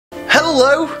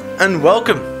Hello and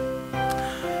welcome.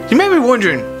 You may be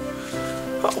wondering,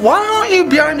 why aren't you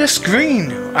behind the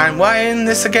screen and why in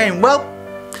this again? Well,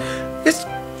 it's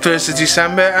 1st of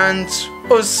December and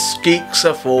us geeks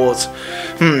are thought,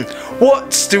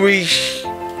 what do we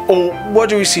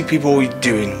see people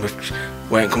doing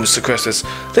when it comes to Christmas?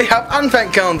 They have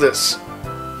advent calendars.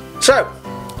 So,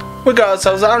 we got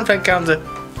ourselves an advent calendar.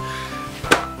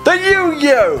 The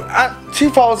YuGiOh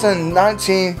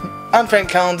 2019 advent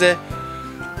calendar,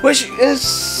 which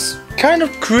is kind of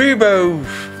kirebo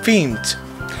themed.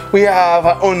 We have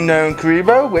an unknown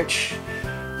kirebo, which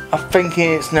I think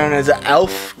it's known as an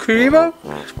elf kirebo,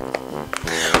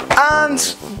 and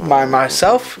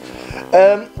myself,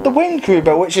 the wind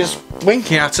kirebo, which is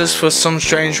winking at us for some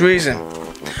strange reason.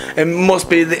 It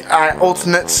must be the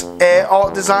alternate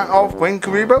art design of wind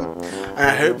kirebo, and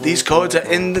I hope these cards are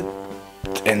in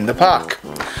the pack.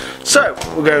 So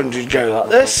we're going to go like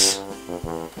this.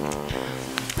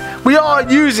 We are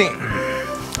using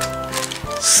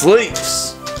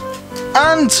sleeves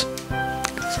and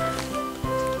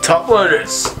top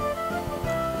loaders.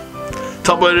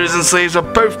 Top loaders and sleeves are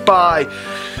both by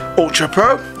Ultra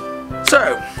Pro.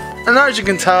 So, and as you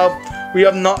can tell, we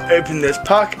have not opened this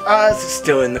pack as it's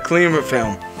still in the clean room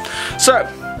film. So,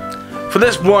 for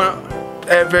this one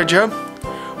video,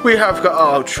 we have got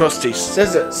our trusty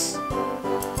scissors.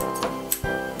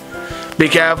 Be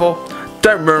careful,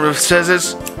 don't run with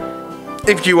scissors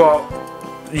if you are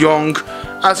young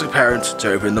as a parent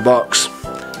to open the box.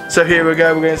 So here we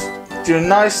go, we're going to do a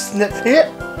nice snip here.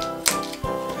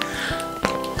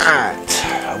 And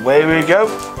away we go.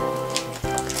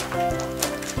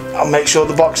 I'll make sure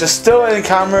the box is still in the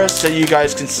camera so you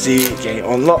guys can see it getting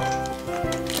unlocked.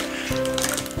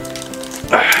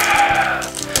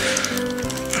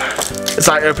 It's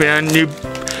like opening a new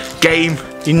game,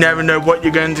 you never know what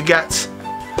you're going to get.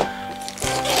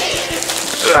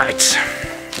 Right,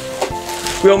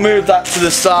 we'll move that to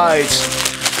the side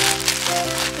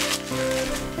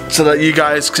so that you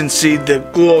guys can see the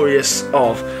glorious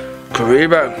of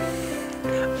kirebo.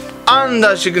 And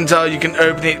as you can tell, you can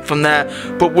open it from there,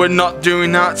 but we're not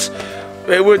doing that.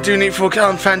 We're doing it for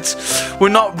content. We're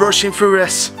not rushing through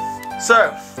this.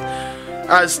 So,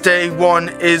 as day one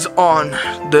is on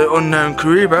the unknown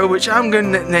kirebo, which I'm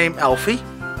going to name Alfie,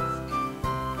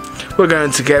 we're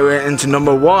going to go into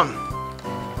number one.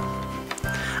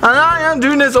 And I am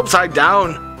doing this upside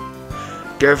down.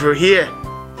 Go through here.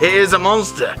 It is a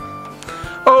monster.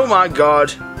 Oh my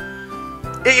god.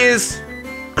 It is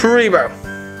kirebo.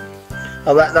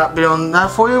 I'll let that be on there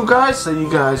for you guys so you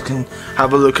guys can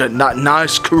have a look at that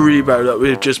nice kirebo that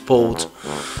we've just pulled.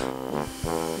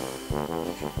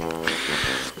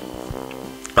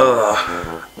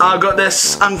 I got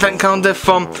this advent calendar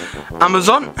from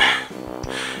Amazon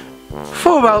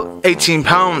for about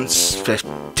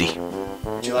 £18.50.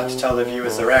 Would you like to tell the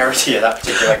viewers the rarity of that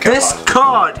particular card? This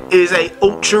card is a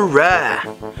ultra rare.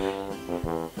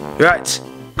 Right,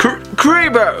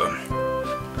 kirebo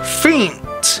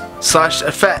feint /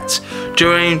 effect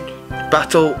during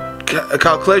battle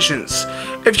calculations.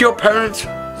 If your opponent's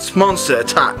monster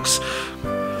attacks,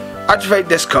 activate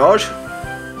this card,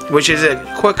 which is a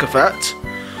quick effect.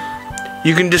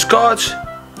 You can discard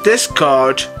this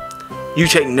card. You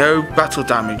take no battle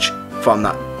damage from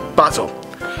that battle.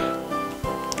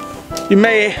 You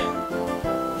may.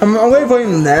 I'm away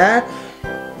from there.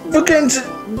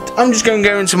 I'm just going to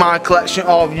go into my collection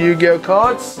of Yu-Gi-Oh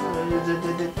cards.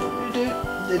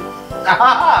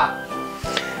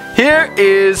 Here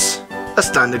is a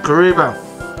standard kirebo.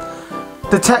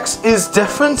 The text is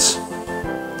different.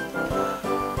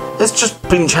 It's just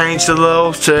been changed a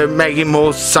little to make it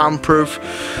more soundproof.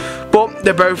 But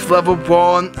they're both level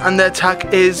 1 and their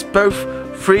attack is both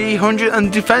 300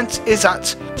 and defense is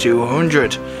at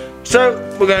 200. So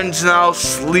we're going to now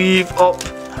sleeve up.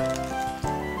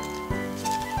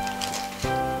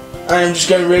 I'm just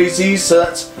going to raise these so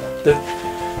that's the.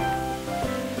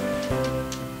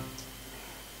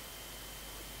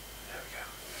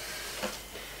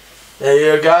 There you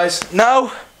go, guys.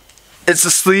 Now it's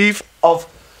the sleeve of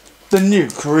the new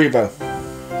kirebo.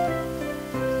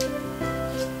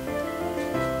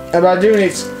 And by doing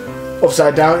it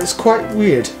upside down, it's quite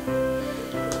weird.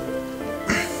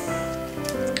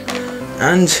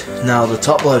 And now the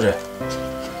top loader.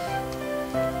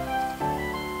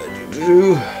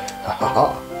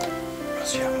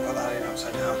 Plus you haven't got that in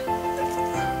upside down.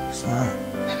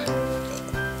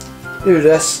 Do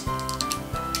this.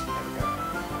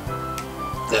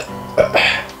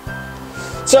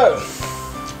 So,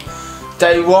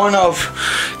 day one of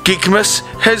Geekmas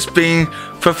has been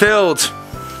fulfilled.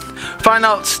 Find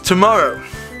out tomorrow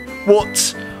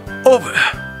what other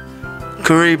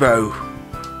kirebo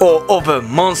or other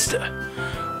monster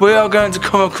we are going to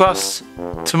come across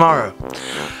tomorrow.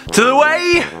 To the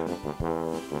way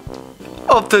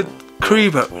of the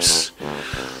kirebos,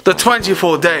 the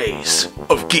 24 days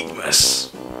of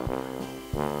geekmas.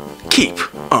 Keep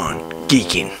on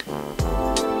geeking.